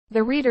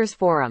The Readers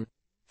Forum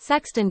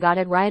Sexton got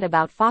it right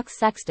about Foxx.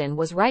 Sexton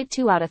was right.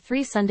 2 out of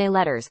 3 Sunday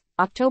letters,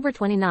 October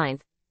 29,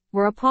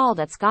 were appalled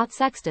at Scott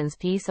Sexton's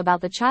piece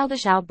about the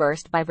childish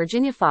outburst by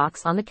Virginia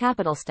Foxx on the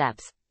Capitol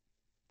steps.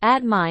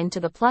 Add mine to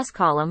the plus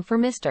column for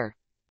Mr.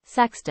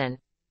 Sexton.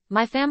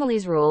 My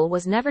family's rule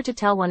was never to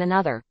tell one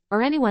another,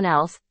 or anyone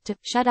else, to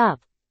shut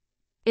up.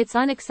 It's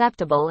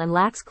unacceptable and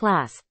lacks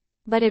class.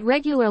 But it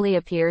regularly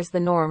appears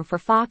the norm for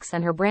Foxx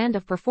and her brand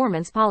of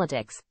performance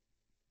politics.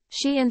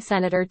 She and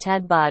Senator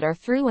Ted Budd are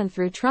through and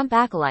through Trump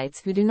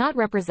acolytes who do not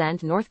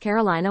represent North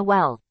Carolina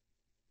well.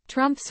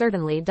 Trump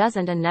certainly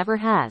doesn't and never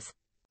has.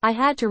 I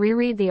had to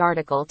reread the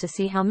article to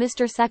see how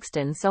Mr.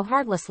 Sexton so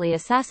heartlessly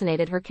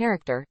assassinated her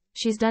character.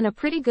 She's done a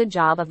pretty good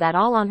job of that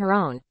all on her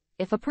own.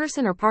 If a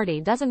person or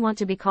party doesn't want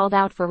to be called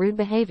out for rude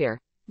behavior,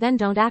 then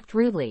don't act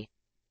rudely.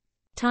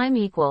 Time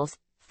equals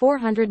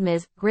 400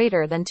 Ms.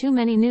 Greater than too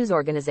many news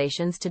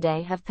organizations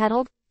today have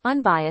peddled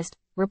unbiased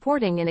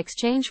reporting in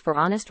exchange for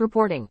honest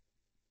reporting.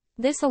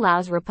 This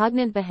allows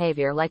repugnant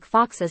behavior like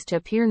Fox's to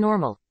appear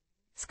normal.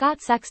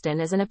 Scott Sexton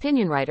is an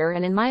opinion writer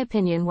and in my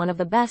opinion one of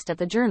the best at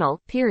the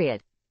Journal,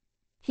 period.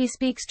 He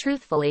speaks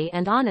truthfully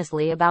and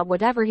honestly about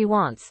whatever he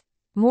wants.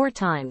 More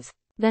times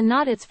than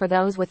not it's for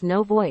those with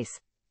no voice.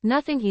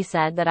 Nothing he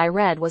said that I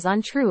read was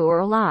untrue or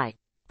a lie.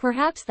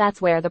 Perhaps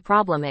that's where the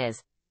problem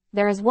is.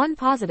 There is one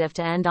positive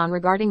to end on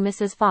regarding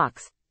Mrs.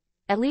 Foxx.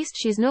 At least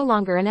she's no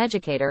longer an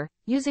educator,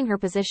 using her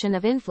position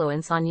of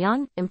influence on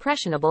young,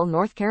 impressionable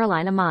North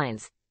Carolina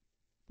minds.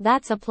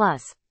 That's a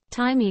plus.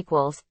 Time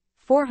equals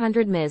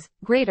 400 Ms.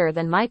 Greater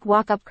than Mike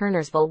Walkup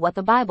Kernersville. What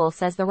the Bible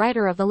says. The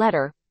writer of the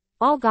letter,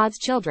 All God's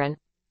Children,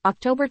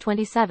 October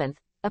 27,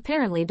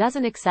 apparently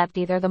doesn't accept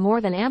either the more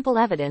than ample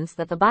evidence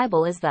that the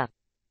Bible is the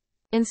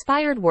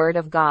inspired word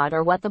of God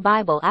or what the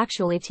Bible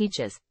actually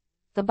teaches.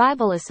 The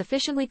Bible is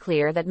sufficiently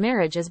clear that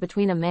marriage is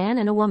between a man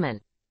and a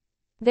woman.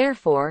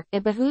 Therefore,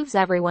 it behooves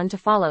everyone to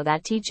follow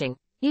that teaching,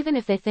 even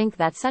if they think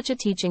that such a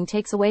teaching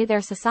takes away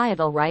their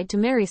societal right to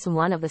marry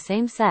someone of the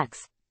same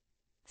sex.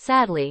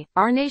 Sadly,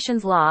 our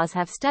nation's laws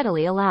have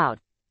steadily allowed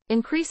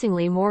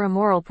increasingly more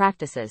immoral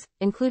practices,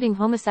 including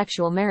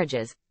homosexual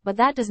marriages, but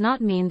that does not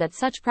mean that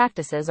such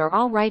practices are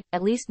all right,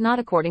 at least not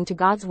according to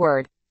God's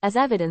word, as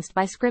evidenced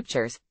by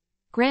scriptures.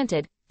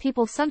 Granted,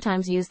 people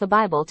sometimes use the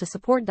Bible to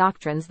support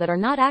doctrines that are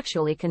not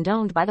actually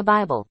condoned by the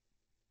Bible.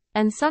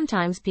 And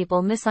sometimes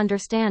people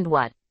misunderstand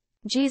what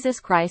Jesus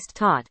Christ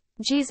taught.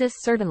 Jesus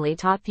certainly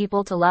taught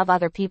people to love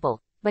other people,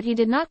 but he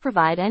did not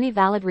provide any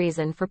valid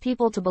reason for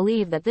people to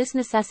believe that this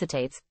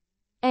necessitates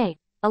a.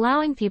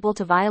 allowing people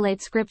to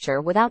violate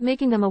scripture without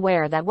making them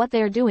aware that what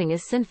they are doing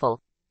is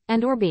sinful,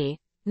 and or b.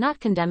 not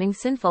condemning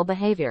sinful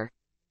behavior.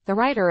 The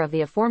writer of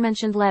the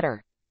aforementioned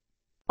letter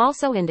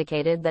also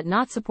indicated that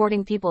not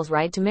supporting people's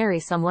right to marry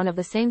someone of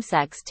the same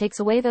sex takes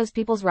away those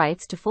people's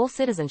rights to full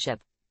citizenship.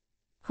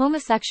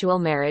 Homosexual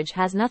marriage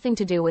has nothing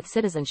to do with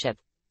citizenship.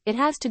 It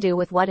has to do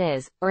with what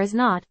is, or is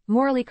not,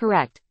 morally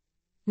correct.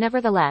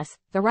 Nevertheless,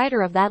 the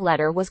writer of that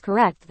letter was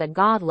correct that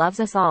God loves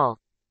us all.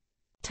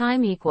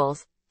 Time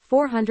equals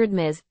 400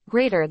 Ms.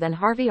 Greater than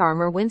Harvey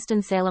Armour.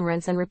 Winston-Salem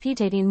rents and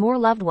repeat 18 more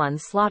loved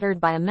ones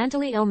slaughtered by a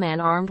mentally ill man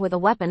armed with a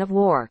weapon of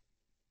war.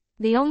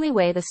 The only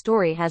way the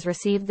story has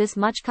received this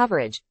much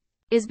coverage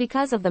is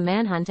because of the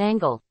manhunt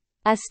angle.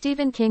 As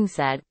Stephen King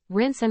said,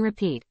 rinse and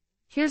repeat.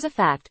 Here's a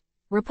fact.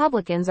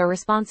 Republicans are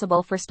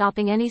responsible for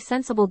stopping any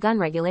sensible gun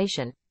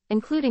regulation,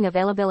 including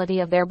availability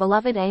of their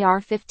beloved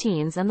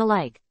AR-15s and the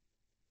like.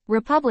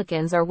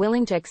 Republicans are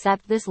willing to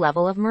accept this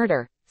level of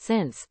murder,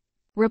 since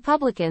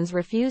Republicans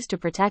refuse to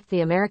protect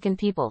the American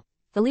people.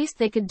 The least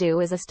they could do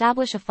is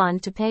establish a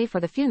fund to pay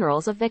for the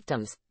funerals of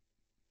victims.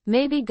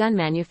 Maybe gun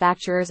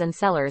manufacturers and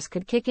sellers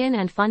could kick in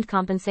and fund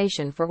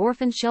compensation for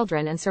orphaned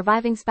children and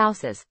surviving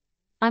spouses.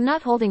 I'm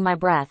not holding my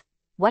breath.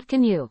 What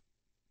can you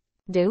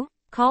do?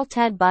 Call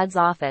Ted Budd's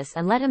office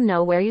and let him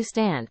know where you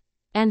stand.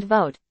 And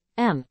vote.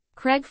 M.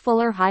 Craig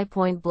Fuller. High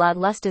Point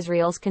bloodlust.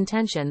 Israel's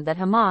contention that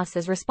Hamas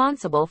is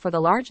responsible for the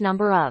large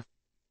number of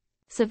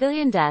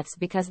civilian deaths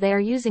because they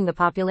are using the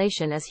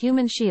population as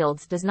human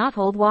shields does not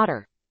hold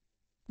water.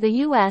 The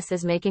U.S.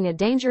 is making a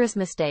dangerous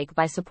mistake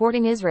by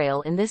supporting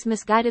Israel in this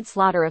misguided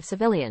slaughter of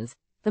civilians,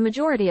 the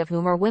majority of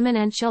whom are women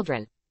and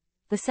children.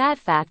 The sad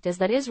fact is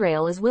that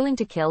Israel is willing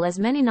to kill as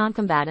many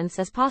non-combatants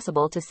as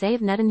possible to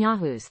save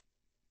Netanyahu's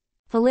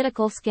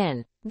political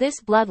skin.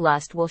 This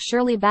bloodlust will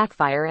surely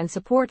backfire and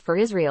support for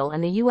Israel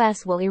and the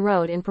U.S. will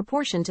erode in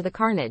proportion to the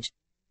carnage.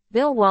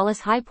 Bill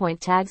Wallace. High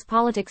Point tags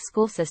politics,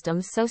 school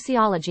systems,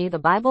 sociology, the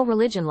Bible,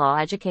 religion, law,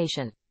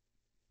 education,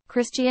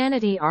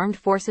 Christianity, armed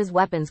forces,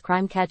 weapons,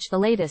 crime. Catch the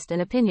latest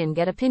in opinion.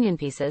 Get opinion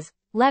pieces,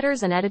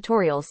 letters and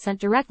editorials sent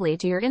directly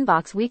to your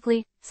inbox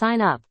weekly.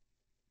 Sign up.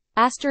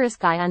 *I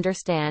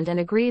understand and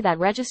agree that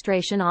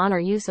registration on or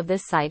use of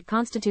this site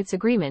constitutes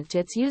agreement to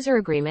its user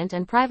agreement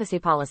and privacy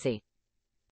policy.